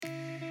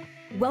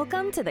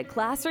Welcome to the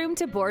Classroom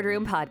to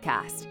Boardroom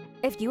podcast.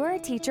 If you are a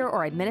teacher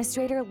or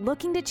administrator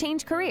looking to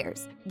change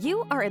careers,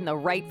 you are in the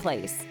right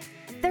place.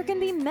 There can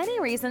be many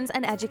reasons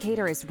an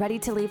educator is ready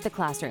to leave the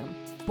classroom.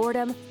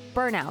 Boredom,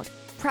 burnout,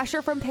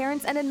 pressure from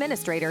parents and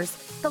administrators,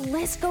 the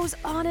list goes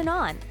on and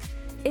on.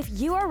 If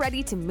you are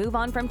ready to move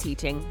on from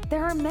teaching,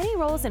 there are many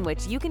roles in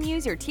which you can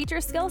use your teacher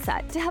skill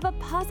set to have a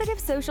positive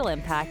social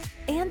impact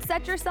and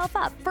set yourself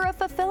up for a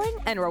fulfilling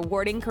and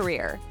rewarding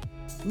career.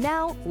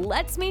 Now,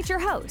 let's meet your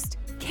host,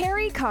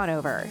 Carrie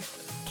Conover.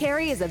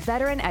 Carrie is a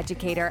veteran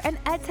educator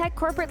and EdTech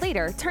corporate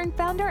leader turned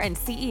founder and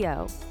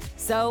CEO.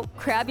 So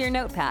grab your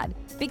notepad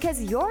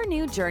because your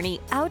new journey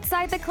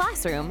outside the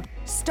classroom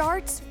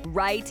starts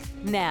right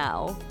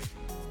now.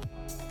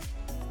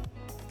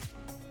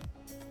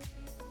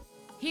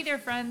 Hey there,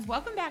 friends.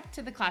 Welcome back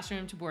to the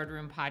Classroom to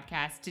Boardroom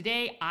podcast.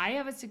 Today, I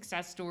have a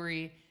success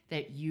story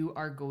that you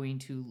are going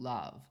to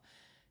love.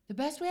 The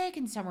best way I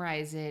can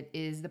summarize it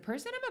is the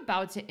person I'm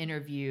about to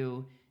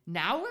interview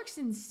now works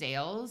in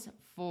sales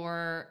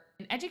for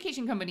an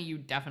education company you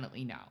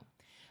definitely know.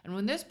 And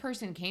when this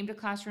person came to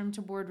Classroom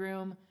to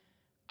Boardroom,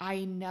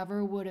 I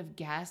never would have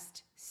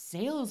guessed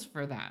sales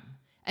for them.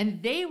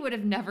 And they would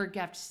have never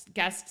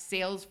guessed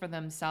sales for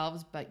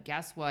themselves, but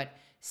guess what?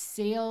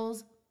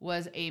 Sales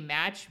was a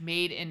match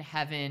made in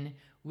heaven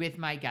with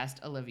my guest,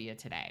 Olivia,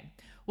 today.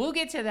 We'll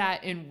get to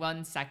that in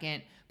 1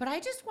 second, but I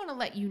just want to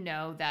let you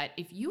know that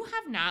if you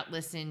have not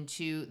listened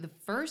to the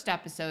first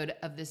episode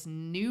of this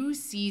new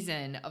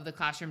season of the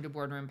Classroom to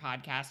Boardroom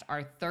podcast,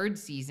 our third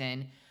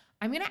season,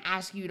 I'm going to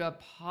ask you to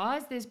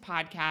pause this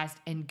podcast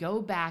and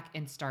go back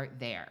and start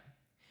there.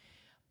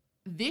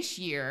 This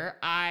year,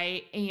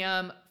 I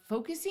am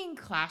focusing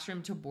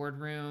Classroom to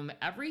Boardroom,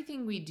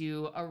 everything we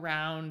do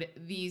around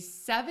these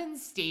 7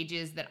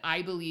 stages that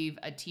I believe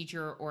a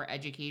teacher or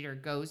educator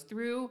goes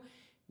through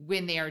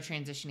when they are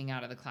transitioning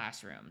out of the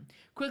classroom.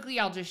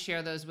 Quickly, I'll just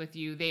share those with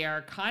you. They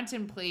are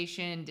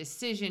contemplation,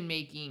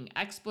 decision-making,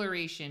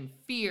 exploration,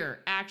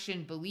 fear,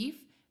 action, belief,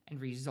 and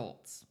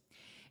results.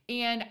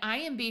 And I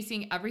am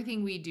basing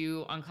everything we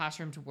do on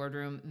Classroom to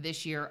Boardroom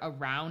this year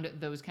around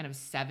those kind of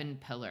 7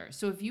 pillars.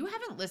 So if you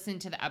haven't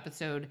listened to the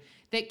episode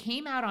that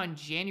came out on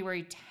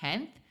January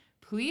 10th,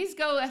 please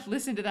go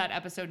listen to that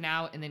episode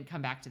now and then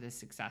come back to this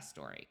success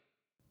story.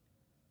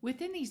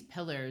 Within these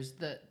pillars,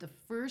 the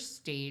first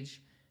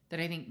stage that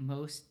I think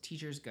most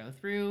teachers go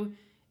through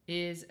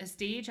is a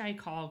stage I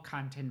call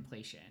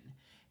contemplation.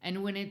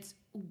 And when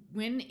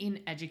an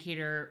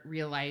educator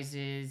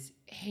realizes,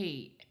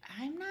 hey,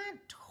 I'm not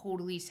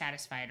totally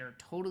satisfied or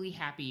totally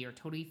happy or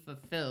totally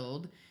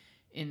fulfilled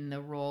in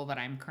the role that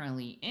I'm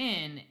currently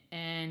in,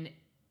 and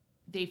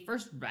they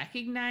first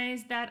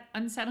recognize that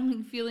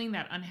unsettling feeling,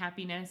 that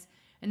unhappiness,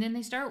 and then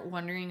they start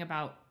wondering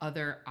about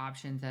other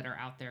options that are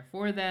out there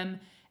for them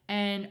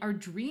and are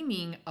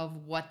dreaming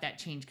of what that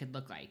change could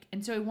look like.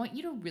 And so I want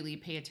you to really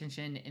pay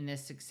attention in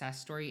this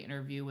success story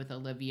interview with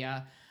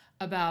Olivia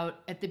about,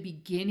 at the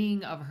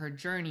beginning of her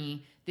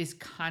journey, this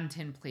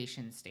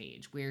contemplation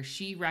stage where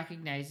she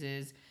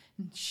recognizes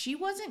she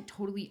wasn't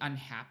totally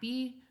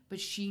unhappy, but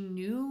she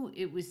knew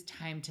it was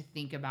time to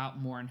think about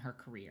more in her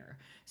career.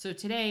 So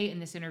today in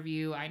this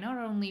interview, I not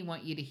only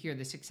want you to hear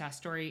the success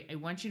story, I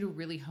want you to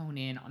really hone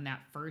in on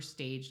that first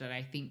stage that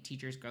I think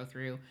teachers go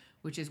through,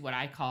 which is what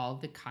I call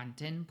the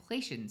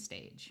contemplation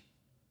stage.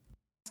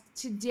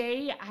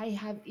 Today, I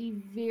have a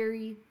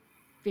very,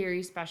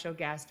 very special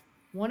guest,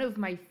 one of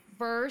my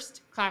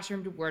first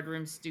Classroom to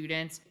Boardroom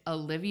students,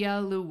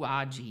 Olivia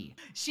Louwagie.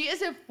 She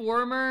is a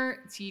former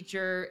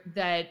teacher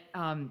that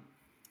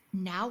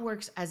now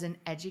works as an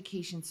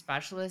education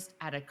specialist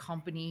at a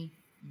company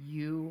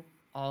you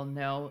all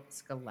know,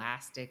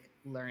 Scholastic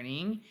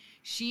Learning.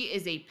 She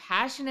is a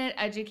passionate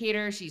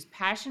educator. She's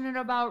passionate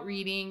about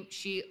reading.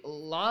 She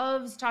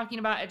loves talking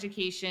about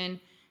education.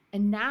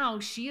 And now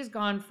she has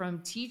gone from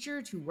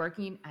teacher to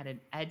working at an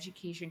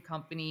education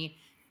company.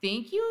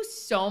 Thank you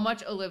so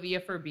much, Olivia,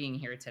 for being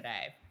here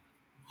today.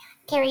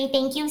 Carrie,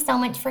 thank you so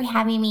much for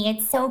having me.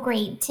 It's so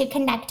great to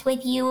connect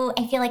with you.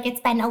 I feel like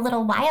it's been a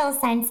little while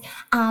since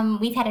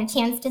we've had a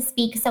chance to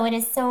speak, so it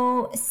is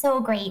so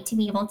great to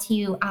be able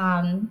to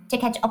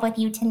catch up with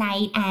you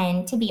tonight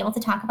and to be able to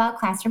talk about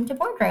Classroom to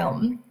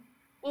Boardroom.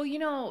 Well,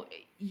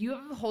 you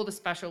hold a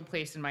special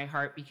place in my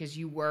heart because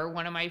you were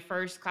one of my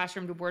first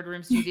Classroom to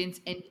Boardroom students,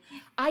 and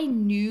I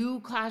knew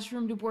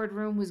Classroom to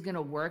Boardroom was going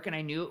to work, and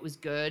I knew it was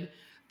good.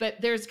 But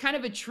there's kind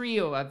of a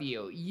trio of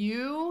you.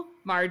 You,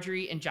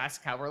 Marjorie, and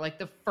Jessica were like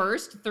the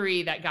first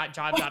 3 that got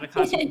jobs out of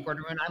Classroom to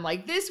Boardroom. And I'm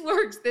like, this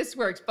works.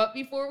 But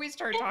before we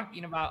start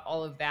talking about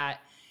all of that,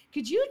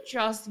 could you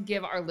just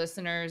give our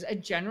listeners a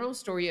general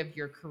story of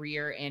your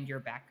career and your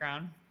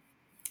background?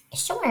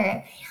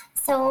 Sure.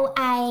 So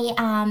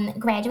I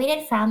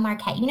graduated from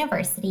Marquette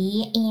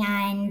University,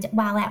 and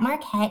while at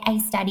Marquette, I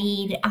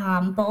studied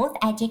both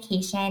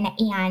education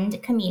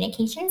and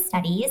communication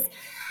studies.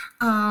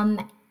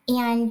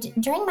 And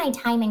during my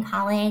time in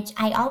college,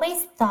 I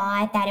always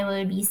thought that it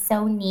would be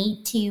so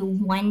neat to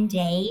one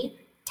day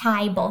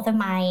tie both of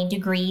my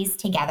degrees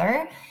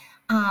together.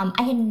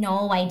 I had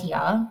no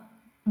idea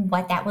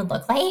what that would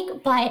look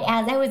like. But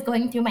as I was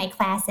going through my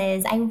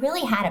classes, I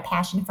really had a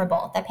passion for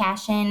both, a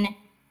passion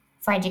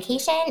for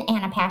education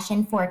and a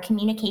passion for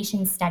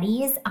communication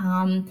studies,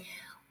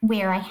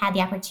 where I had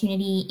the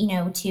opportunity,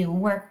 to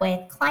work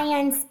with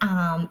clients,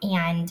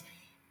 and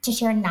to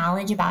share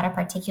knowledge about a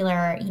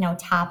particular,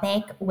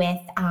 topic with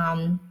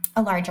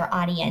a larger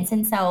audience.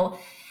 And so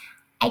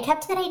I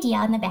kept that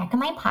idea in the back of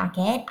my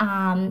pocket.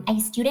 I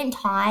student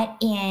taught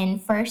in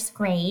first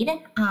grade,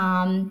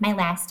 my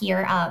last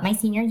year, my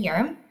senior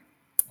year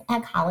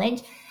at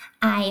college.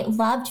 I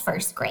loved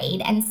first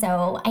grade. And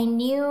so I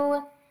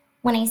knew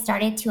when I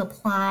started to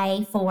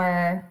apply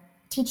for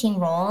teaching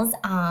roles,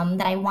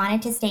 that I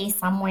wanted to stay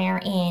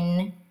somewhere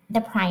in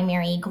the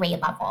primary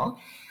grade level.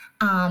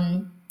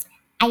 Um,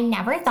 I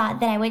never thought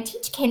that I would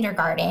teach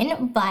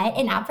kindergarten, but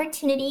an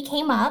opportunity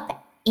came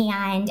up.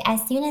 And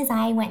as soon as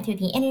I went through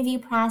the interview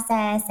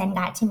process and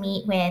got to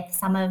meet with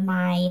some of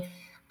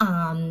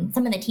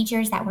the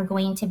teachers that were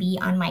going to be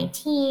on my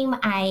team,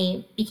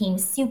 I became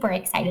super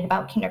excited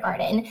about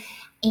kindergarten.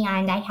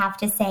 And I have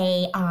to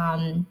say,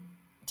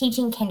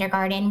 teaching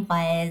kindergarten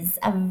was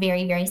a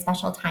very, very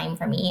special time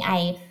for me.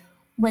 I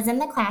was in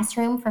the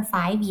classroom for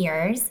 5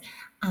 years.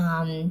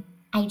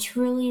 I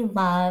truly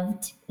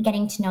loved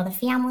getting to know the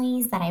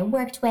families that I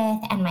worked with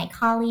and my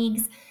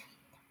colleagues.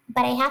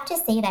 But I have to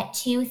say that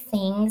two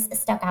things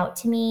stuck out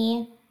to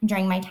me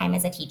during my time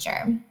as a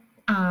teacher.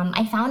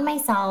 I found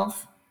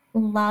myself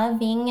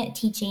loving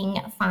teaching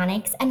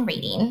phonics and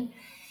reading.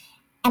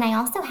 And I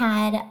also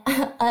had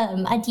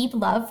a deep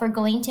love for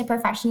going to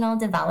professional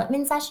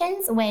development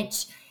sessions,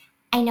 which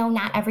I know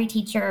not every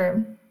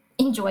teacher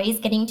enjoys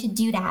getting to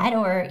do that,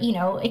 or,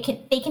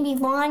 they can be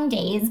long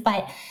days,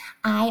 but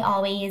I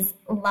always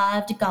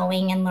loved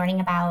going and learning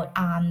about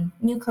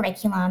new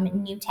curriculum,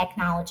 new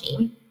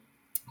technology.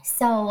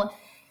 So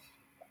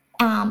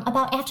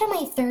about after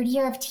my third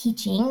year of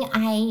teaching,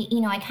 I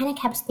kind of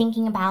kept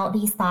thinking about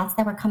these thoughts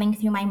that were coming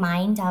through my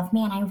mind of,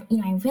 man,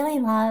 I really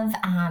love,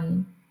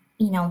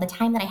 the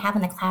time that I have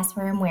in the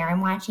classroom where I'm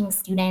watching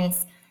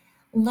students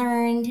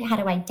learn how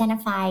to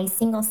identify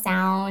single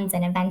sounds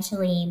and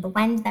eventually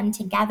blend them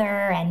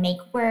together and make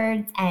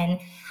words. And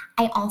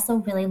I also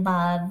really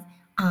love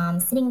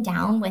sitting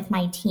down with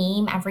my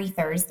team every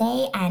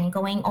Thursday and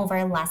going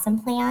over lesson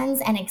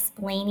plans and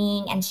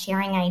explaining and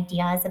sharing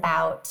ideas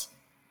about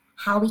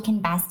how we can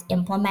best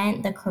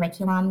implement the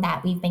curriculum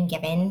that we've been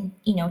given,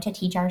 to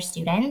teach our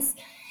students.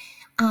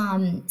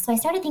 So I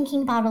started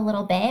thinking about it a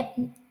little bit,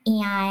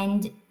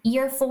 and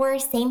year 4,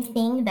 same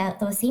thing, that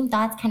those same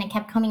thoughts kind of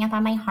kept coming up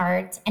on my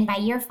heart. And by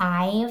year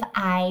 5,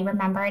 I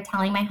remember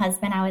telling my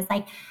husband, I was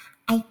like,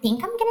 I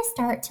think I'm going to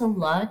start to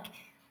look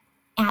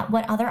at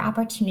what other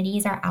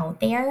opportunities are out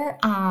there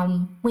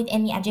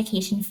within the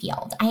education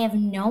field. I have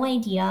no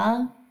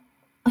idea,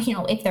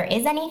 if there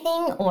is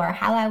anything or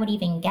how I would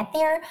even get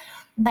there,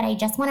 but I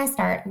just want to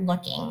start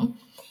looking.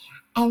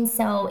 And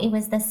so it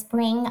was the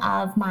spring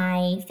of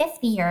my 5th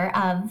year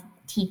of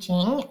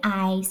teaching.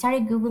 I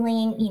started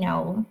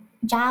Googling,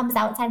 jobs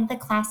outside of the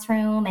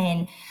classroom.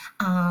 And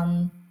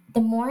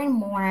the more and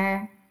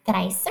more that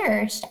I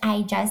searched,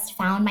 I just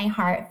found my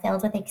heart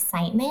filled with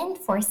excitement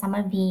for some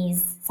of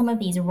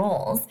these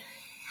roles.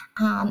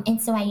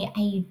 And so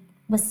I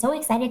was so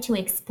excited to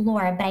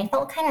explore, but I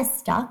felt kind of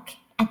stuck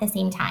at the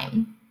same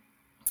time.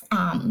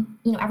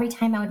 Every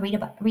time I would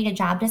read a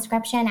job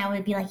description, I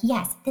would be like,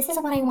 yes, this is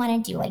what I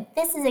want to do. Like,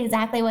 this is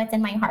exactly what's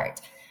in my heart.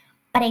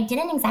 But I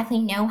didn't exactly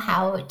know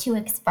how to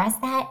express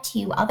that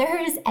to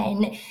others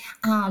and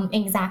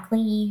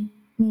exactly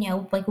know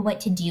what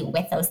to do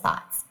with those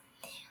thoughts.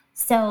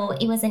 So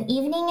it was an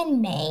evening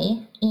in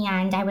May,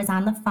 and I was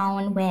on the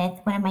phone with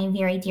one of my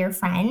very dear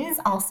friends,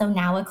 also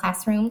now a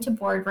classroom to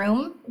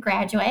boardroom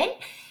graduate.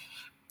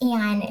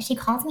 And she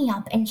called me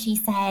up and she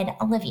said,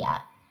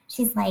 Olivia,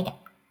 she's like,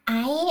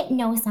 I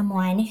know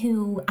someone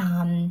who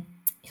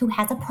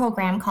has a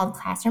program called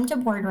Classroom to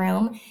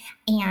Boardroom,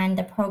 and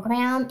the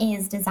program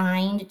is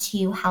designed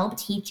to help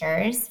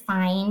teachers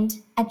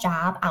find a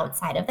job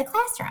outside of the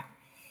classroom.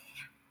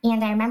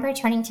 And I remember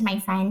turning to my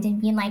friend and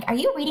being like, are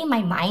you reading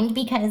my mind?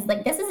 Because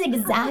this is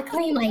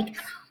exactly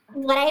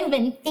what I've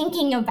been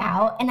thinking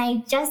about, and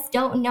I just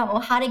don't know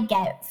how to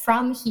get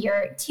from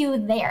here to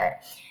there.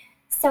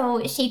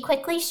 So she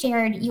quickly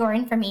shared your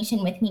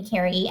information with me,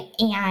 Carrie,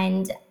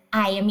 and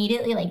I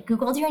immediately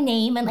Googled your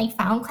name and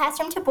found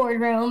Classroom to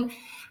Boardroom.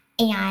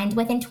 And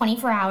within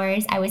 24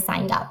 hours, I was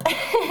signed up.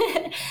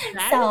 That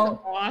is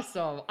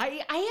awesome.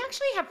 I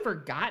actually have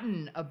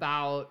forgotten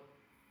about,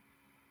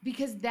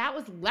 because that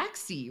was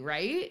Lexi,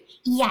 right?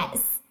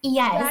 Yes.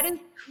 That is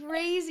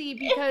crazy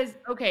because,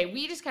 okay,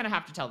 we just kind of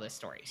have to tell this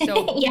story.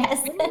 So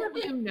yes. many of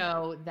you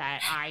know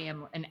that I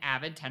am an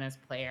avid tennis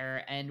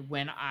player. And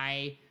when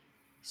I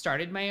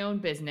started my own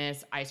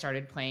business, I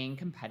started playing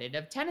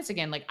competitive tennis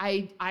again.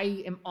 I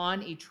am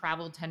on a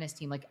travel tennis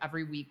team.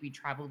 Every week we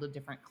travel to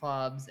different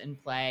clubs and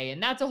play,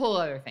 and that's a whole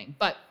other thing.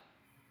 But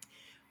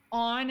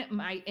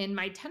in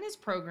my tennis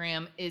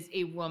program is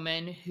a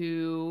woman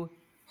who,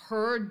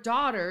 her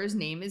daughter's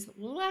name is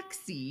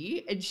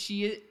Lexi, and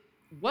she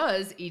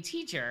was a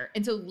teacher.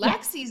 And so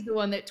Lexi's the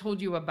one that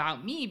told you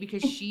about me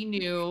because she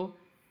knew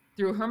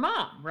through her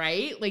mom,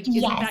 right? Like,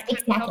 isn't Yes, that kind of how it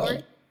exactly.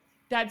 works?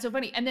 That's so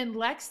funny. And then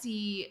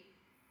Lexi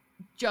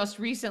just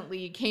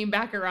recently came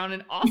back around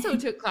and also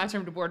took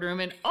Classroom to Boardroom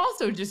and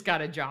also just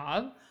got a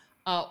job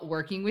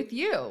working with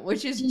you,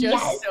 which is Yes.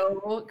 just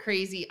so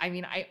crazy. I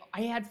mean,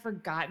 I had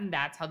forgotten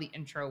that's how the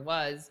intro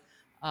was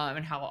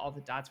and how all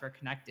the dots were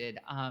connected.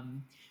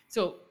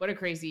 So what a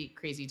crazy,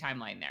 crazy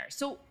timeline there.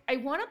 So I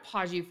want to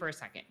pause you for a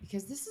second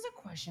because this is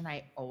a question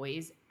I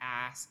always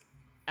ask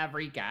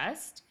every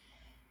guest.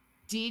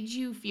 Did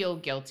you feel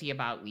guilty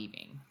about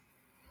leaving?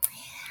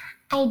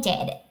 I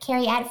did.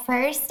 Carrie, at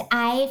first,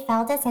 I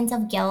felt a sense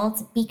of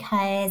guilt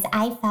because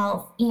I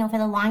felt, for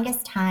the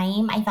longest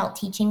time, I felt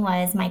teaching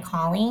was my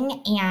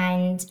calling.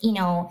 And,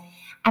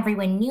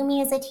 everyone knew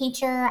me as a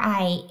teacher.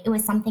 It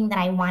was something that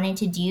I wanted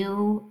to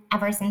do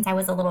ever since I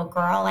was a little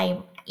girl.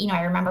 I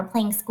remember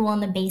playing school in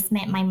the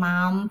basement. My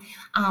mom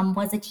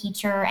was a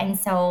teacher. And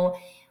so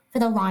for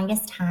the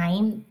longest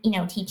time,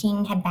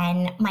 teaching had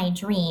been my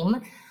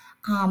dream.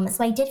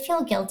 So I did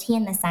feel guilty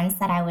in the sense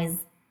that I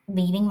was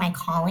leaving my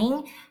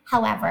calling.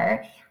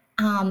 However,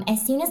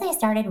 as soon as I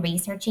started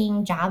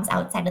researching jobs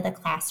outside of the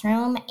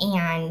classroom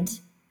and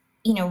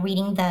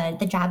reading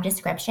the job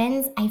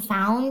descriptions, I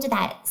found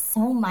that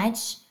so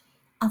much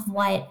of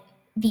what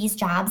these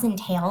jobs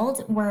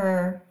entailed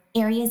were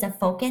areas of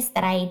focus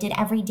that I did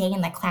every day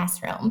in the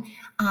classroom,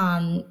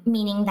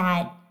 meaning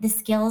that the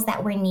skills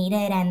that were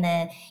needed and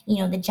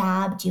the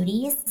job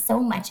duties, so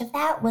much of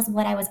that was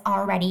what I was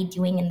already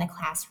doing in the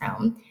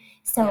classroom.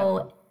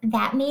 So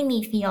that made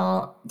me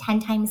feel 10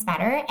 times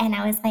better. And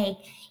I was like,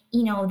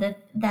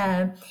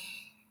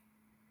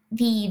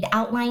 the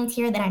outlines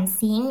here that I'm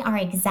seeing are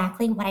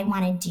exactly what I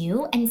want to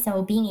do. And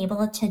so being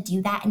able to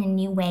do that in a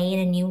new way, in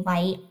a new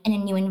light, in a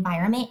new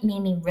environment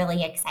made me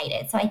really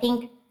excited. So I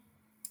think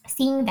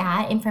seeing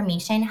that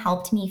information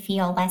helped me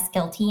feel less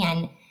guilty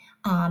and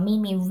made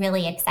me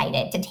really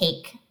excited to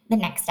take the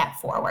next step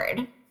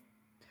forward.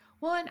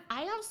 Well, and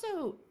I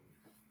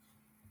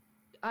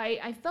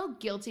felt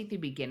guilty at the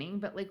beginning,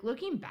 but like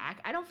looking back,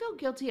 I don't feel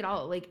guilty at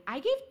all. Like I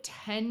gave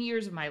 10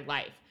 years of my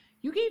life.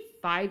 You gave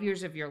 5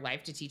 years of your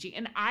life to teaching.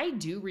 And I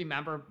do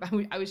remember,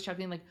 I was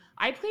chuckling, like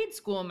I played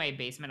school in my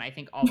basement, I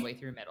think all the way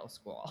through middle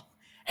school.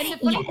 And the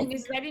funny thing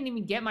is I didn't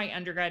even get my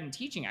undergrad in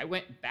teaching. I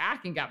went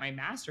back and got my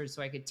master's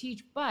so I could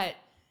teach. But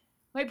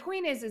my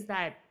point is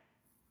that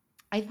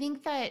I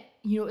think that,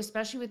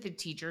 especially with the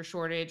teacher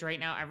shortage right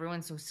now,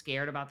 everyone's so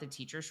scared about the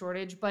teacher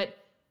shortage, but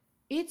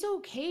it's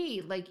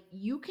okay. Like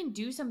you can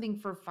do something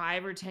for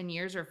 5 or 10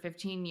 years or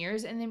 15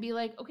 years and then be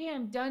like, okay,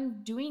 I'm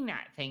done doing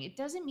that thing. It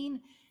doesn't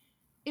mean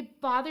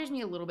it bothers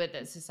me a little bit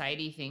that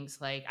society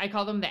thinks like, I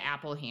call them the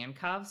Apple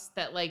handcuffs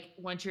that like,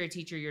 once you're a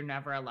teacher, you're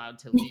never allowed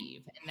to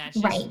leave. And that's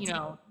just, Right.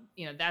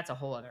 that's a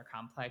whole other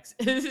complex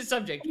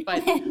subject.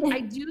 But I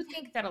do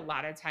think that a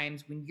lot of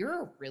times when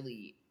you're a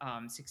really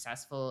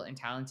successful and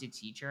talented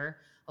teacher,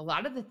 a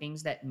lot of the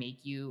things that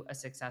make you a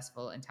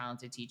successful and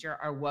talented teacher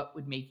are what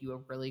would make you a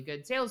really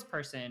good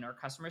salesperson or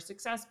customer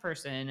success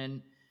person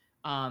and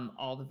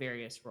all the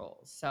various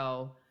roles.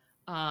 So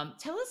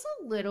tell us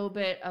a little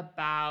bit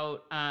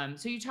about,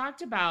 so you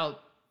talked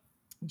about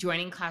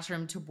joining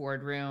Classroom to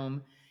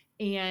Boardroom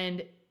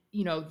and,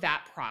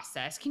 that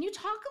process. Can you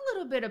talk a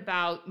little bit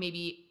about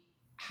maybe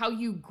how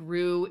you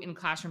grew in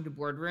Classroom to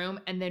Boardroom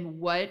and then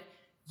what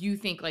you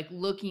think, like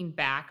looking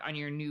back on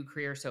your new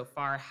career so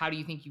far, how do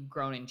you think you've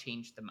grown and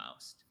changed the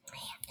most?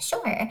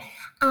 Sure.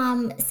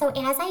 So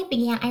as I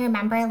began, I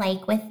remember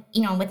like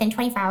within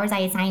 24 hours,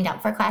 I had signed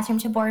up for Classroom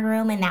to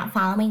Boardroom, and that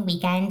following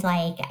weekend,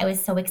 like I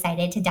was so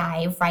excited to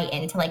dive right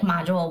into like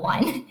module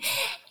 1.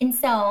 And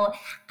so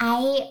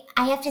I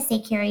have to say,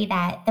 Carrie,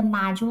 that the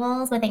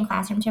modules within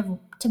Classroom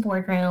to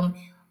Boardroom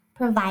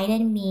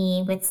provided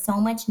me with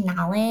so much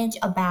knowledge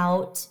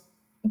about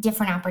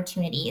different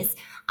opportunities.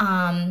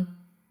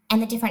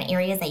 And the different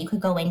areas that you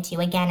could go into.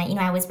 Again,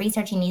 I was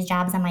researching these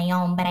jobs on my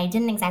own, but I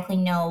didn't exactly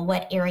know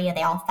what area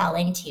they all fell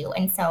into.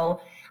 And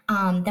so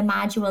the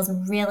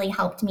modules really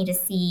helped me to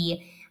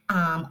see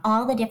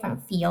all the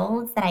different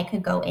fields that I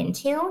could go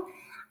into.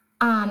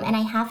 And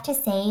I have to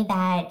say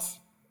that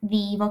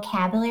the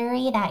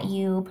vocabulary that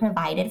you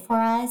provided for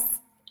us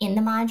in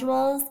the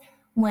modules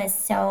was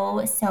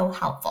so, so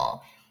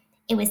helpful.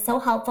 It was so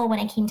helpful when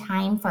it came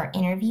time for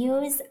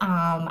interviews.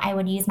 I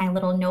would use my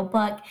little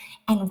notebook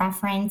and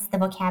reference the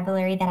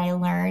vocabulary that I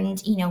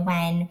learned,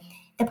 when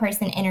the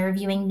person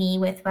interviewing me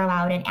would throw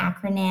out an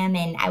acronym,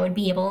 and I would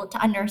be able to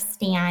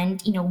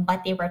understand,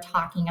 what they were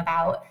talking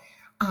about.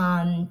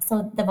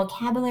 So the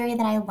vocabulary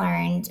that I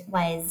learned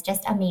was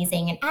just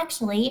amazing. And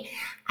actually,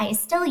 I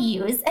still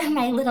use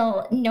my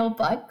little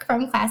notebook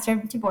from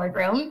Classroom to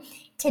Boardroom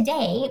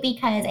today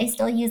because I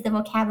still use the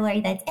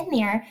vocabulary that's in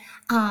there.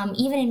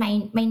 Even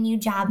in my new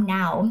job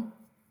now,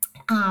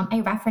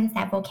 I reference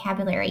that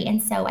vocabulary.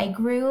 And so I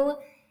grew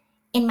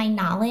in my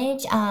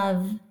knowledge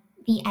of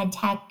the ed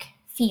tech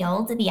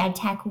field, the ed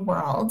tech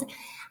world.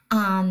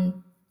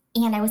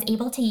 And I was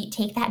able to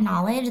take that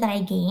knowledge that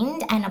I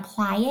gained and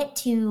apply it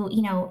to,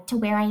 to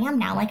where I am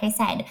now. Like I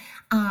said,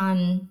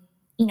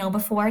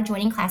 before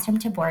joining Classroom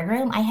to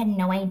Boardroom, I had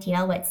no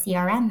idea what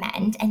CRM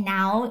meant. And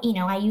now,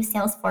 I use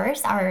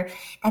Salesforce,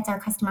 that's our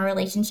customer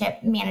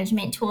relationship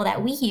management tool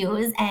that we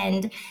use.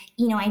 And,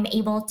 I'm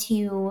able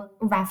to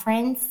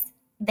reference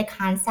the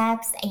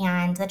concepts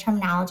and the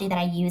terminology that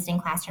I used in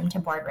Classroom to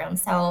Boardroom.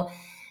 So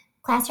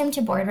Classroom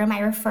to Boardroom, I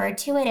refer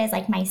to it as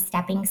like my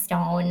stepping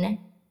stone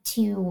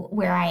to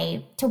where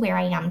I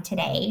am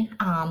today.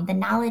 The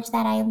knowledge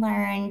that I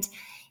learned,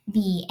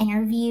 the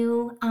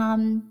interview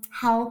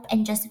help,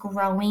 and just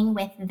growing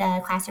with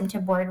the Classroom to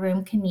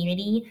Boardroom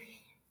community.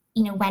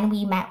 When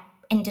we met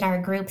and did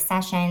our group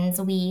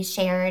sessions, we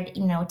shared,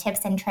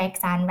 tips and tricks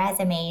on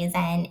resumes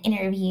and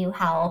interview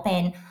help,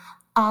 and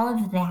all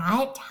of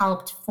that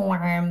helped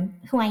form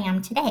who I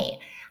am today.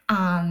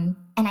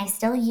 And I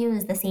still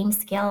use the same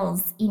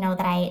skills,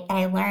 that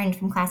I learned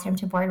from Classroom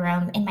to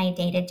Boardroom in my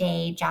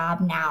day-to-day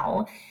job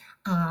now.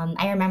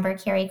 I remember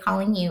Carrie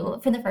calling you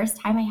for the first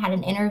time I had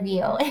an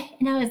interview,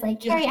 and I was like,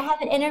 Carrie, I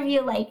have an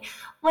interview. Like,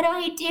 what do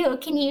I do?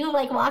 Can you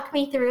walk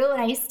me through?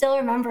 And I still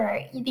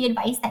remember the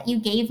advice that you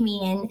gave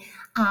me.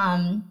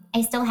 And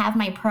I still have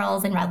my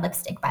pearls and red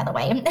lipstick, by the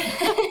way.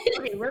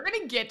 Okay, we're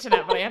going to get to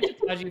that, but I have to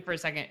pause you for a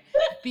second,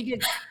 because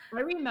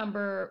I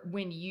remember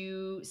when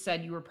you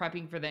said you were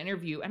prepping for the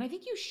interview, and I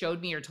think you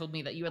showed me or told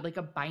me that you had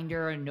a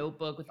binder or a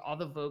notebook with all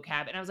the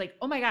vocab. And I was like,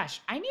 oh my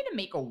gosh, I need to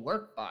make a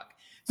workbook.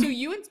 So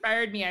you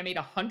inspired me. I made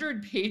a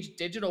 100-page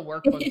digital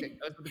workbook that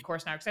goes with the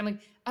course now, because I'm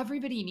like,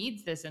 everybody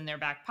needs this in their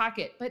back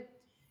pocket. But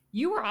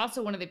you were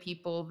also one of the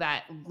people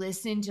that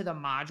listened to the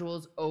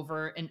modules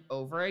over and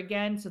over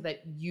again so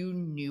that you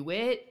knew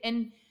it.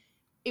 And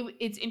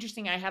it's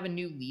interesting. I have a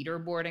new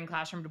leaderboard in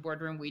Classroom to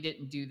Boardroom. We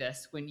didn't do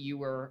this when you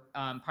were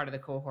part of the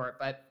cohort,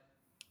 but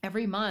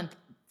every month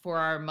for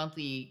our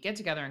monthly get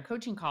together and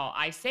coaching call,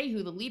 I say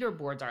who the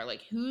leaderboards are,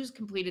 like who's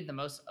completed the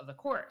most of the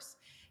course.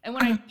 And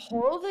when I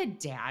pull the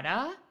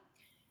data,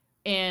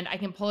 and I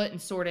can pull it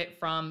and sort it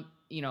from,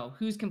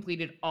 who's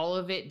completed all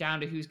of it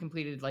down to who's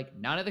completed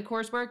none of the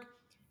coursework.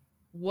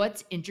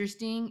 What's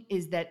interesting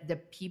is that the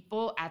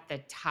people at the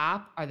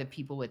top are the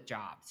people with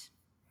jobs.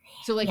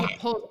 So it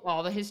pulls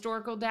all the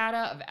historical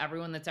data of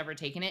everyone that's ever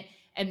taken it.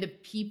 And the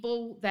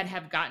people that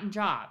have gotten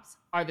jobs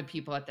are the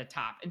people at the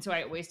top. And so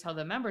I always tell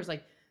the members,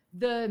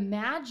 the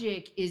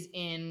magic is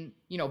in,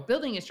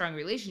 building a strong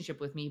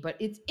relationship with me, but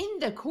it's in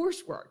the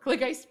coursework.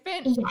 I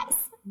spent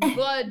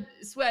blood,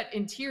 sweat,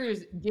 and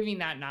tears giving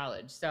that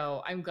knowledge.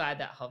 So I'm glad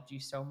that helped you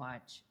so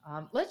much.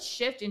 Let's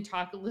shift and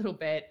talk a little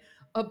bit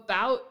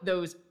about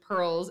those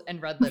pearls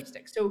and red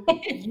lipstick. So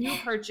you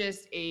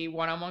purchased a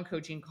one-on-one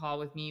coaching call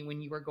with me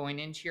when you were going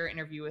into your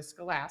interview with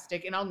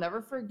Scholastic. And I'll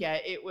never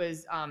forget, it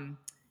was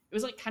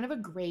kind of a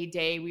gray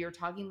day. We were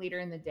talking later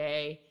in the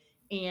day.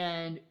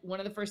 And one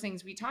of the first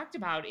things we talked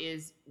about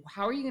is,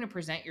 how are you going to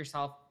present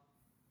yourself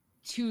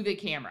to the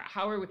camera?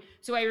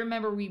 So I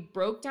remember we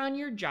broke down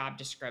the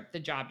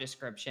job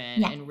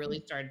description, and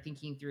really started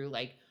thinking through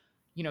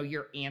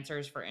your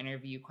answers for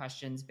interview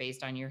questions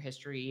based on your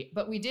history.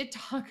 But we did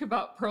talk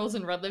about pearls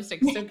and red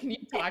lipstick. So can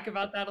you talk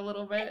about that a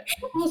little bit?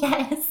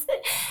 Yes.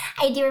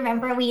 I do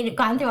remember we'd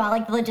gone through all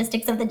the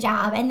logistics of the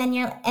job, and then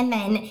you're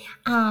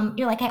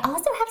like, I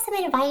also have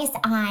some advice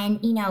on,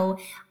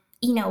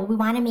 we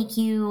want to make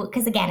you,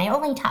 because again, I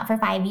only taught for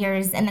 5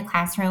 years in the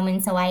classroom.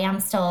 And so I am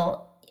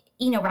still,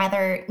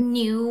 rather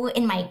new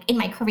in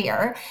my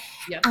career.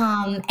 Yep.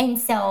 And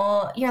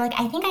so you're like,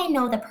 I think I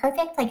know the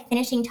perfect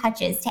finishing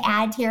touches to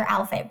add to your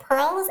outfit: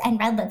 pearls and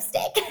red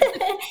lipstick.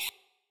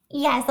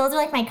 Yes, those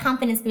are my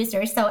confidence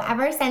boosters. So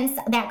ever since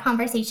that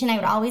conversation, I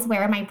would always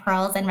wear my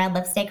pearls and red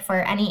lipstick for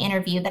any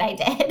interview that I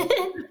did.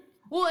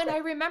 Well, and I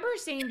remember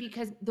saying,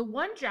 because the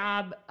one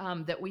job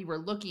that we were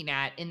looking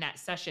at in that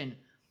session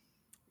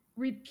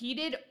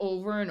repeated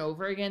over and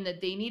over again that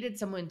they needed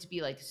someone to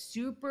be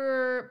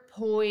super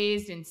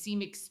poised and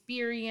seem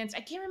experienced. I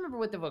can't remember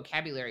what the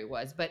vocabulary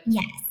was, but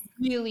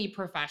really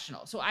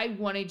professional. So I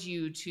wanted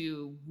you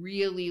to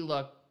really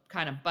look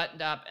kind of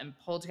buttoned up and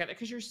pulled together,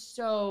 because you're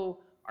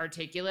so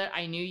articulate.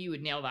 I knew you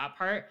would nail that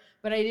part,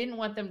 but I didn't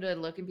want them to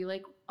look and be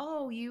like,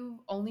 oh, you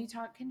only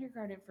taught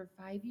kindergarten for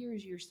 5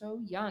 years. You're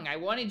so young. I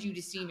wanted you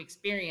to seem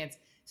experienced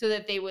so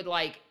that they would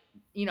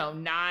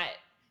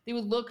they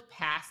would look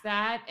past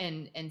that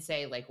and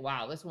say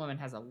wow, this woman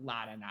has a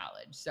lot of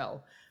knowledge.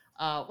 So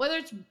whether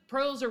it's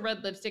pearls or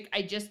red lipstick,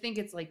 I just think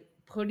it's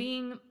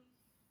putting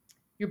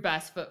your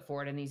best foot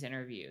forward in these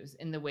interviews,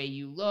 in the way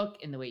you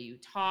look, in the way you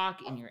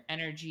talk, in your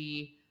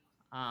energy.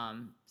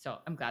 So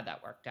I'm glad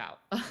that worked out.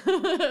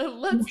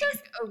 Let's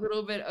talk a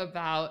little bit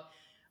about,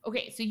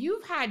 okay, so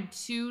you've had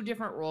 2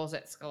 different roles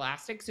at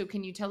Scholastic. So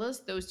can you tell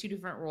us those 2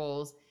 different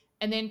roles,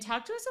 and then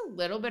talk to us a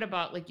little bit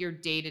about your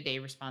day-to-day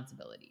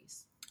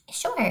responsibilities?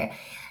 Sure.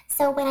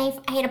 So when I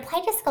had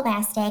applied to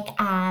Scholastic,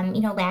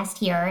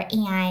 last year,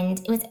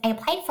 and I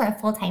applied for a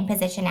full-time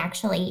position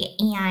actually.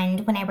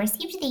 And when I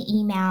received the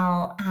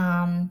email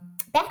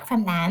back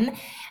from them,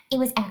 it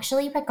was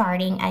actually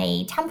regarding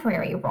a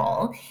temporary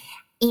role.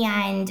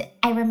 And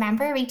I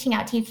remember reaching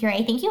out to you, Kira.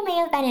 I think you may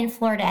have been in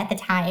Florida at the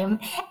time.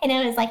 And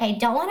it was like, I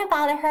don't want to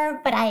bother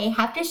her, but I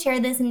have to share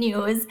this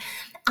news.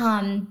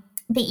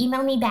 They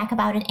emailed me back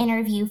about an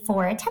interview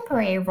for a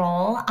temporary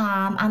role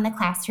on the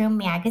Classroom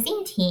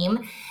magazine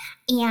team.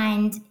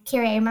 And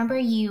Kira, I remember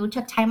you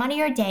took time out of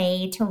your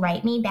day to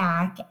write me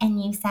back,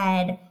 and you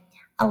said,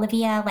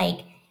 Olivia,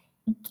 like,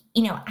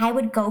 I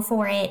would go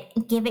for it,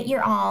 give it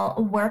your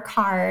all, work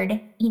hard,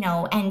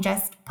 and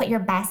just put your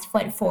best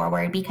foot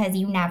forward, because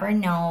you never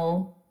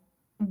know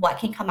what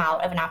can come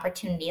out of an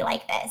opportunity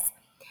like this.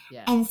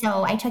 Yeah. And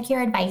so I took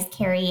your advice,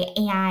 Carrie,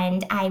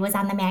 and I was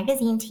on the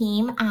magazine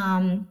team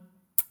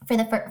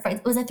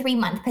it was a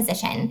 3-month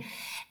position.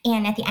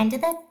 And at the end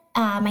of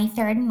my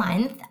 3rd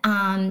month,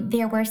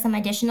 there were some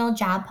additional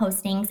job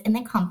postings in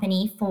the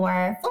company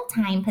for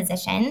full-time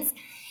positions.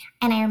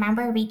 And I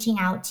remember reaching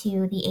out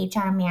to the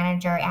HR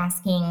manager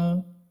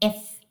asking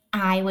if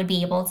I would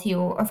be able to,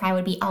 or if I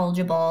would be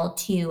eligible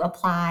to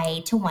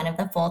apply to one of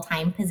the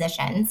full-time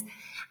positions.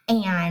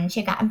 And she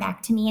had gotten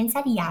back to me and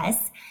said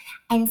yes.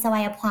 And so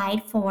I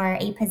applied for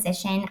a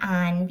position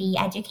on the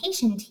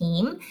education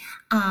team,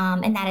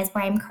 and that is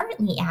where I'm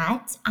currently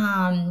at.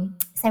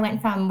 So I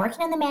went from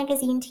working on the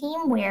magazine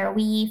team, where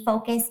we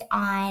focused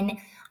on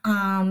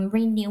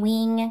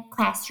renewing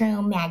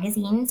classroom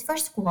magazines for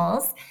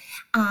schools,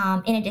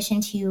 in addition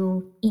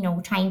to,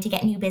 trying to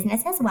get new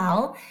business as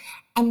well.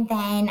 And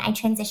then I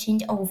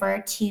transitioned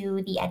over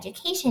to the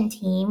education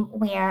team,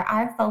 where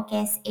our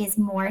focus is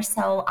more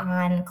so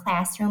on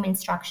classroom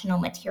instructional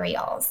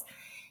materials.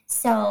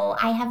 So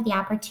I have the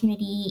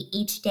opportunity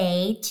each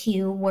day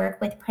to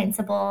work with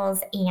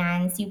principals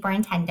and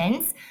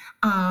superintendents,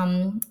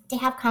 to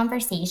have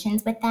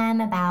conversations with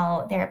them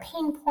about their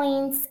pain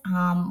points,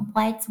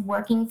 what's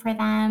working for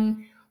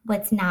them,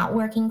 what's not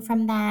working for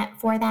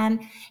them.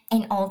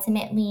 And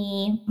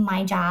ultimately,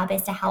 my job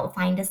is to help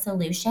find a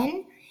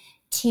solution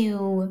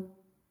to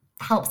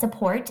help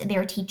support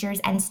their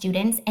teachers and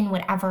students in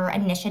whatever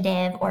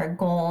initiative or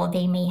goal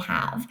they may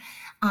have.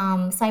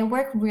 So I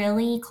work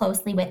really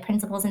closely with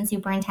principals and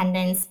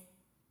superintendents,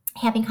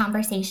 having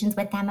conversations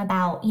with them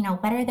about,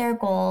 what are their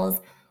goals,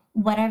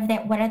 what are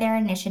their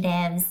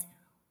initiatives,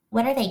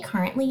 what are they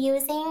currently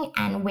using,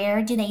 and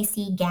where do they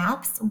see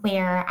gaps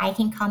where I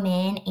can come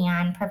in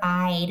and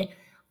provide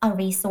a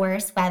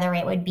resource, whether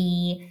it would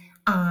be,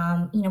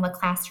 a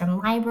classroom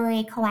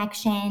library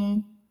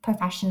collection,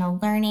 professional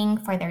learning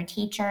for their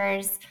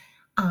teachers,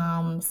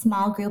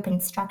 small group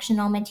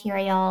instructional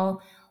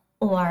material,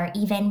 or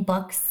even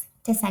books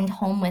to send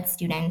home with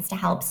students to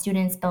help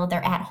students build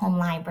their at-home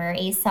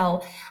library.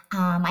 So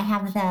I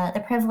have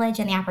the privilege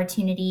and the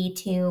opportunity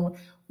to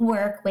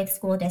work with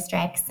school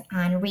districts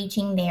on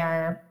reaching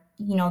their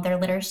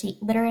literacy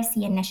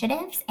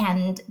initiatives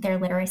and their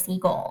literacy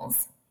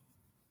goals.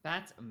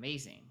 That's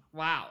amazing.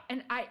 Wow.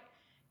 And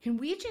can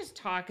we just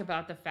talk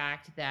about the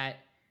fact that,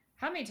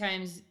 how many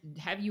times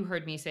have you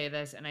heard me say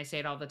this, and I say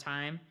it all the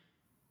time?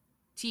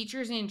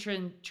 Teachers in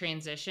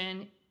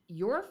transition,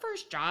 your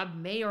first job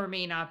may or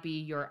may not be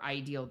your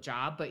ideal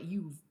job, but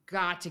you've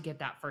got to get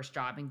that first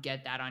job and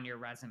get that on your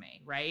resume,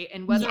 right?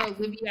 And whether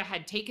Olivia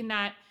had taken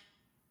that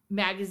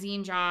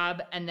magazine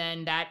job and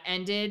then that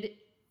ended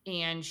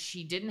and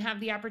she didn't have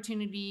the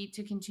opportunity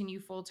to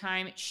continue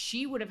full-time,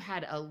 she would have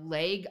had a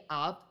leg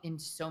up in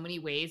so many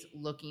ways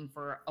looking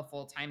for a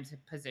full-time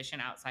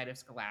position outside of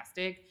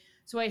Scholastic.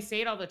 So I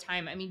say it all the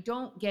time. I mean,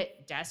 don't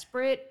get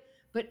desperate,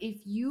 but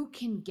if you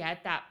can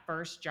get that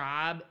first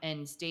job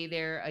and stay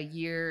there a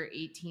year,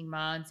 18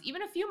 months,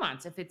 even a few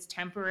months, if it's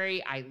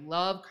temporary, I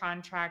love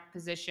contract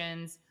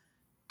positions,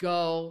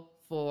 go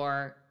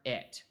for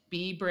it.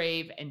 Be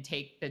brave and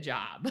take the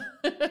job.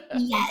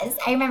 Yes,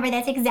 I remember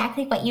that's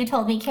exactly what you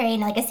told me, Carrie.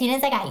 And as soon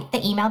as I got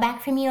the email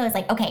back from you, I was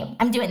like, okay,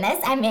 I'm doing this.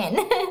 I'm in.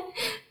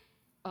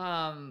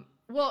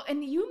 Well,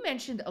 and you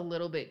mentioned a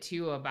little bit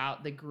too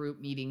about the group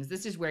meetings.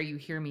 This is where you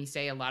hear me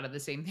say a lot of the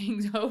same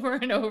things over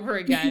and over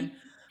again.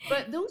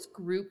 But those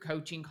group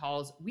coaching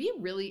calls, we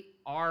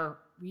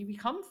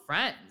become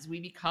friends.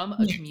 We become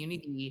a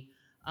community.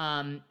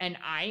 And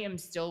I am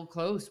still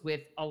close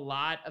with a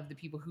lot of the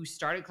people who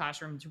started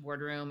Classroom to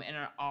Boardroom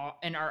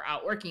and are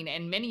out working.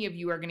 And many of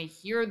you are going to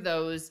hear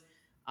those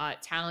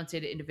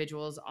talented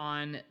individuals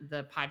on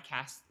the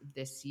podcast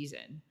this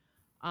season.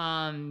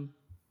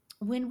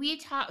 When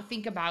we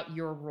think about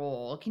your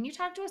role, can you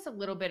talk to us a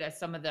little bit of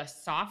some of the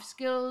soft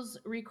skills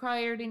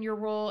required in your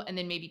role, and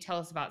then maybe tell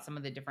us about some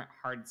of the different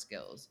hard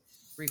skills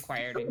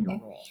required in your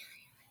role?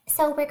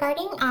 So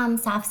regarding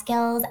soft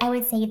skills, I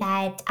would say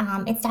that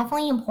it's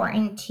definitely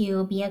important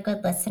to be a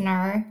good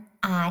listener,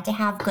 to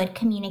have good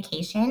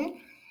communication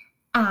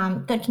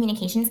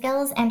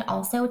skills, and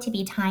also to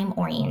be time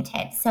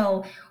oriented.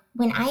 So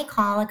when I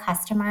call a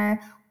customer,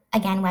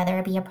 again, whether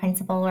it be a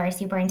principal or a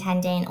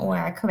superintendent or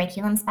a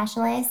curriculum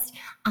specialist,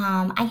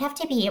 I have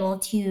to be able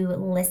to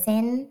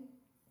listen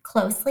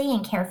closely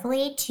and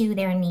carefully to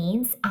their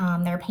needs,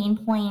 their pain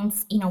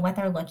points, what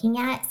they're looking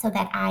at, so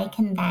that I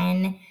can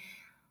then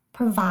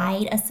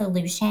provide a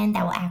solution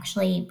that will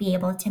actually be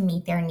able to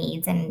meet their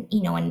needs and,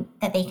 and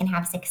that they can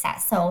have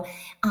success. So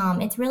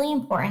it's really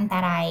important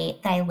that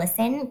I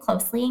listen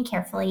closely and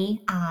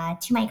carefully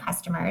to my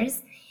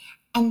customers.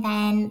 And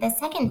then the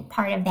second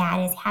part of that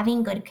is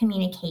having good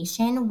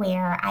communication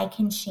where I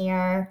can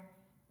share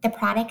the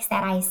products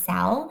that I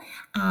sell.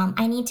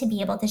 I need to be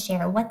able to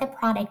share what the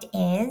product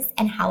is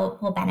and how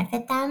it will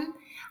benefit them.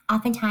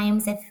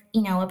 Oftentimes, if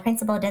a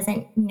principal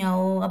doesn't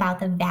know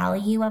about the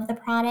value of the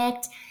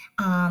product,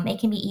 it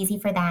can be easy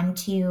for them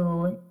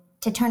to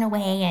turn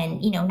away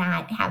and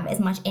not have as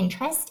much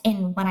interest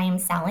in what I am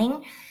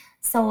selling.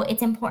 So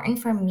it's important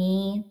for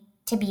me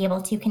to be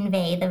able to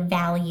convey the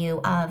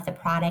value of the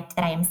product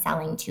that I am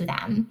selling to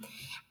them.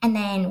 And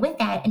then with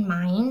that in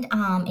mind,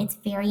 it's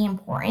very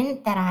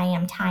important that I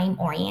am time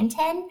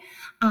oriented.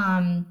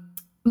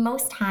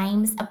 Most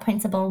times a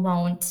principal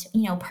won't,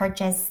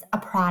 purchase a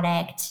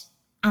product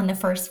on the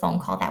first phone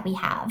call that we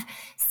have.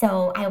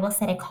 So I will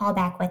set a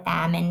callback with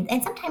them,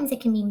 and sometimes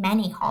it can be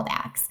many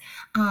callbacks.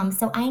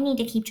 So I need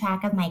to keep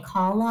track of my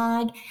call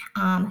log,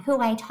 who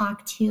I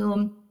talk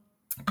to,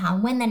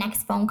 when the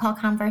next phone call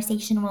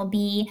conversation will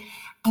be,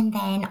 and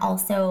then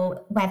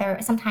also whether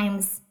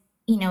sometimes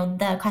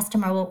the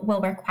customer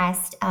will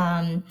request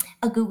a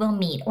Google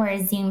Meet or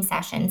a Zoom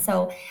session.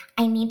 So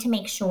I need to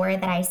make sure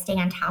that I stay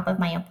on top of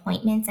my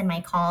appointments and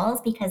my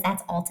calls, because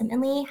that's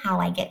ultimately how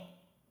I get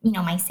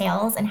my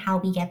sales and how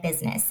we get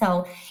business.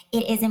 So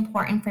it is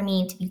important for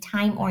me to be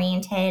time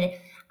oriented,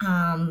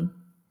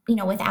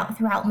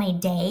 throughout my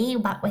day,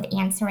 but with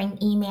answering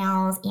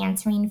emails,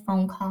 answering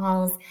phone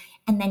calls,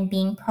 and then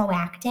being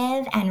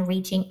proactive and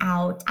reaching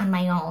out on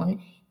my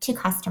own to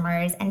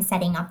customers and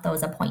setting up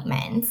those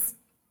appointments.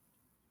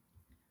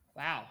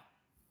 Wow.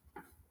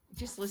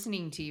 Just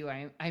listening to you,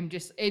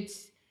 it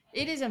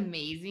is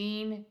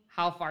amazing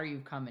how far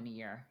you've come in a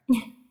year.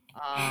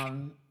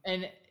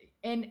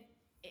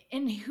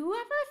 And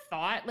whoever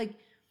thought,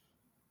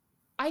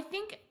 I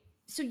think,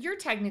 so you're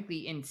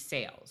technically in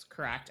sales,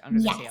 correct?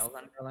 Under the sales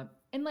umbrella.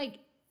 And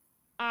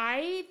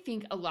I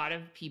think a lot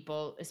of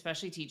people,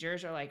 especially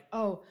teachers, are like,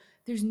 oh,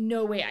 there's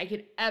no way I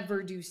could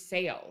ever do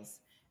sales.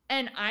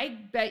 And I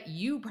bet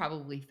you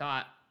probably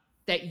thought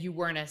that you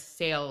weren't a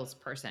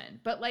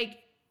salesperson, but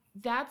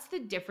that's the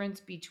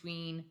difference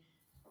between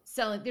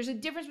selling. There's a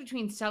difference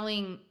between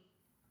selling,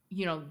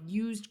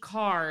 used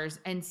cars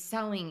and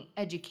selling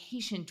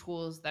education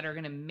tools that are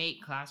going to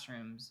make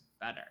classrooms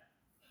better.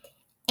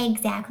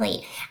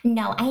 Exactly.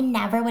 No, I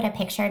never would have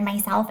pictured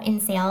myself in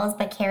sales,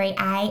 but Carrie,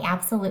 I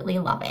absolutely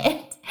love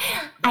it.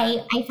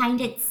 I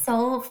find it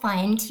so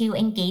fun to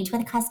engage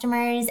with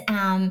customers.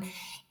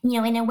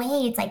 In a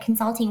way, it's like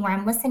consulting where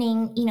I'm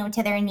listening,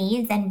 to their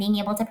needs and being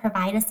able to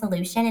provide a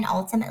solution. And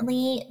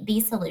ultimately,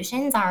 these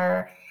solutions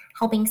are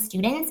helping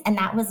students. And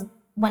that was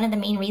one of the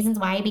main reasons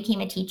why I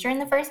became a teacher in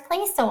the first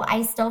place. So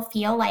I still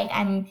feel like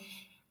I'm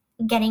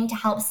getting to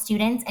help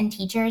students and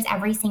teachers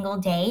every single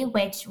day,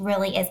 which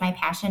really is my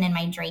passion and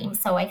my dream.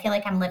 So I feel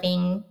like I'm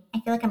living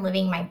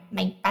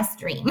my best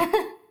dream.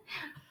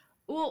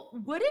 Well,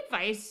 what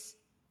advice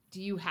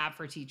do you have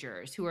for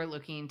teachers who are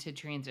looking to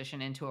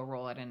transition into a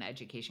role at an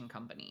education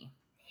company?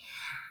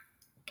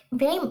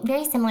 Very,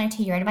 very similar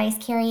to your advice,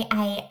 Carrie.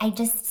 I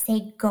just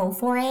say go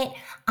for it.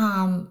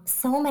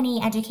 So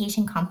many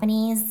education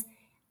companies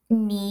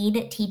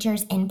need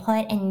teachers'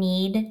 input and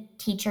need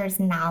teachers'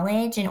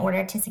 knowledge in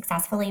order to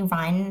successfully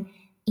run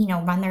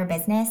their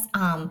business.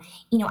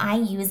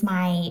 I use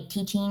my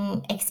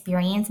teaching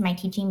experience, my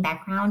teaching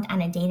background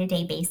on a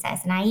day-to-day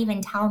basis. And I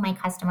even tell my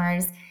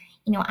customers,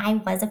 I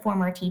was a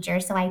former teacher,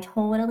 so I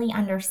totally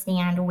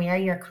understand where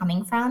you're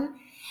coming from.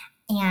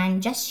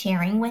 And just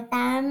sharing with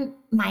them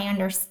my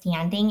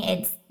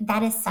understanding,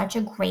 that is such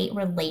a great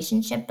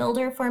relationship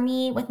builder for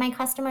me with my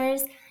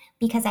customers,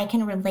 because I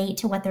can relate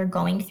to what they're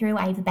going through.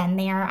 I've been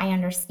there. I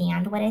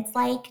understand what it's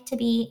like to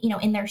be,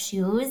 in their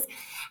shoes.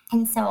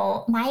 And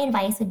so my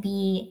advice would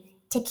be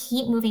to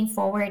keep moving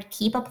forward,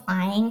 keep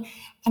applying.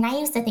 And I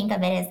used to think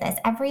of it as this: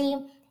 every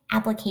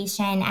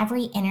application,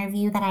 every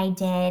interview that I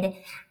did,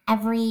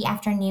 every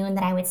afternoon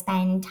that I would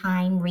spend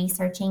time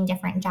researching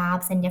different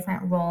jobs and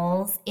different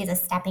roles is a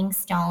stepping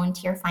stone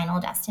to your final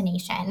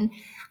destination.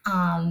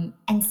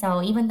 And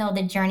so even though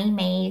the journey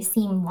may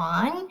seem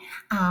long,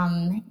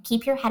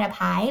 keep your head up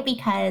high,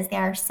 because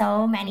there are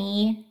so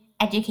many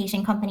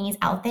education companies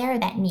out there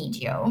that need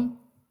you.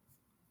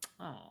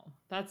 Oh,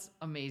 that's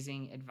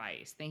amazing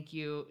advice. Thank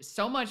you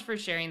so much for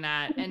sharing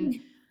that. And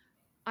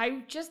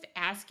I just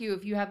ask you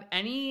if you have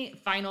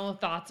any final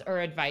thoughts or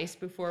advice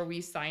before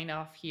we sign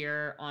off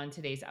here on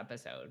today's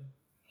episode.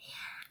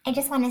 I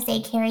just want to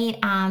say, Carrie,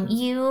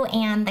 you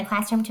and the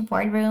Classroom to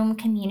Boardroom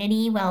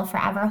community will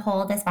forever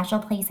hold a special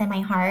place in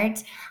my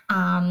heart.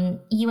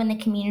 You and the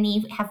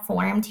community have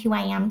formed who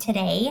I am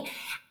today.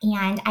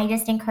 And I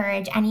just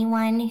encourage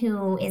anyone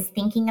who is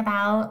thinking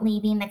about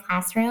leaving the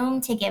classroom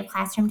to give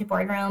Classroom to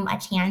Boardroom a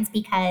chance,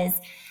 because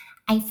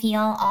I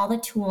feel all the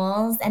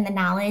tools and the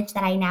knowledge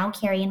that I now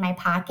carry in my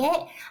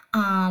pocket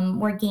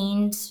were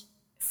gained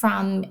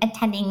from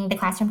attending the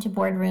Classroom to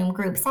Boardroom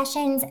group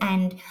sessions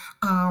and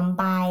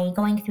by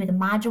going through the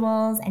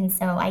modules. And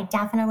so I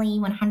definitely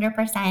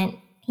 100%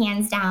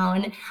 hands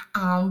down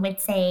would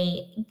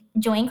say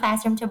join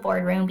Classroom to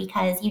Boardroom,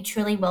 because you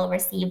truly will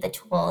receive the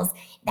tools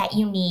that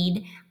you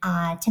need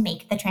to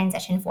make the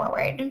transition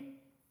forward.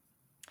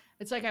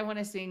 It's like I want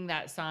to sing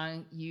that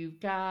song, "You've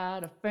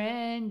Got a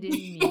Friend in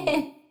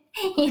Me."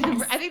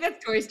 Yes. I think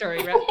that's Toy Story,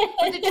 right?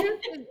 But the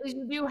truth is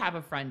you do have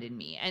a friend in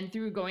me. And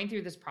through going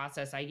through this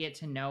process, I get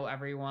to know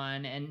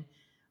everyone. And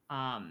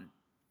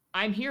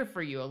I'm here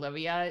for you,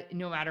 Olivia,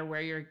 no matter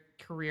where your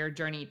career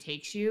journey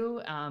takes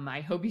you.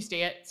 I hope you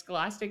stay at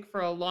Scholastic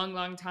for a long,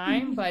 long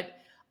time, but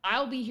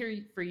I'll be here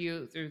for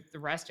you through the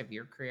rest of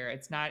your career.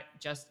 It's not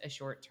just a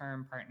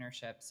short-term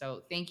partnership.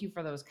 So thank you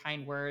for those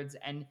kind words.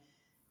 And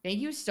thank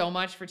you so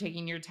much for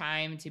taking your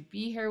time to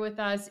be here with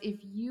us. If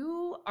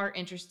you are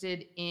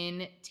interested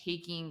in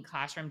taking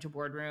Classroom to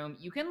Boardroom,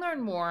 you can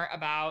learn more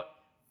about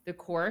the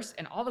course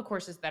and all the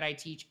courses that I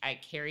teach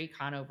at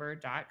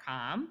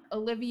carrieconover.com.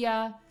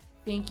 Olivia,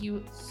 thank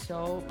you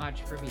so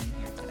much for being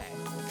here today.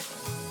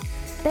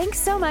 Thanks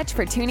so much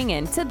for tuning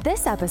in to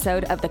this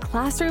episode of the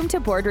Classroom to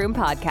Boardroom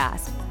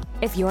podcast.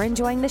 If you're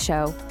enjoying the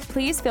show,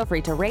 please feel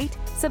free to rate,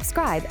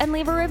 subscribe, and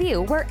leave a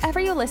review wherever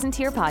you listen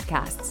to your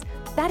podcasts.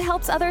 That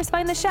helps others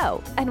find the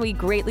show, and we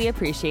greatly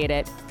appreciate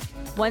it.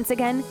 Once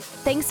again,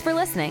 thanks for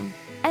listening,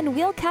 and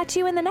we'll catch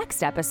you in the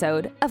next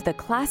episode of the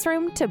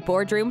Classroom to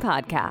Boardroom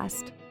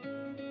podcast.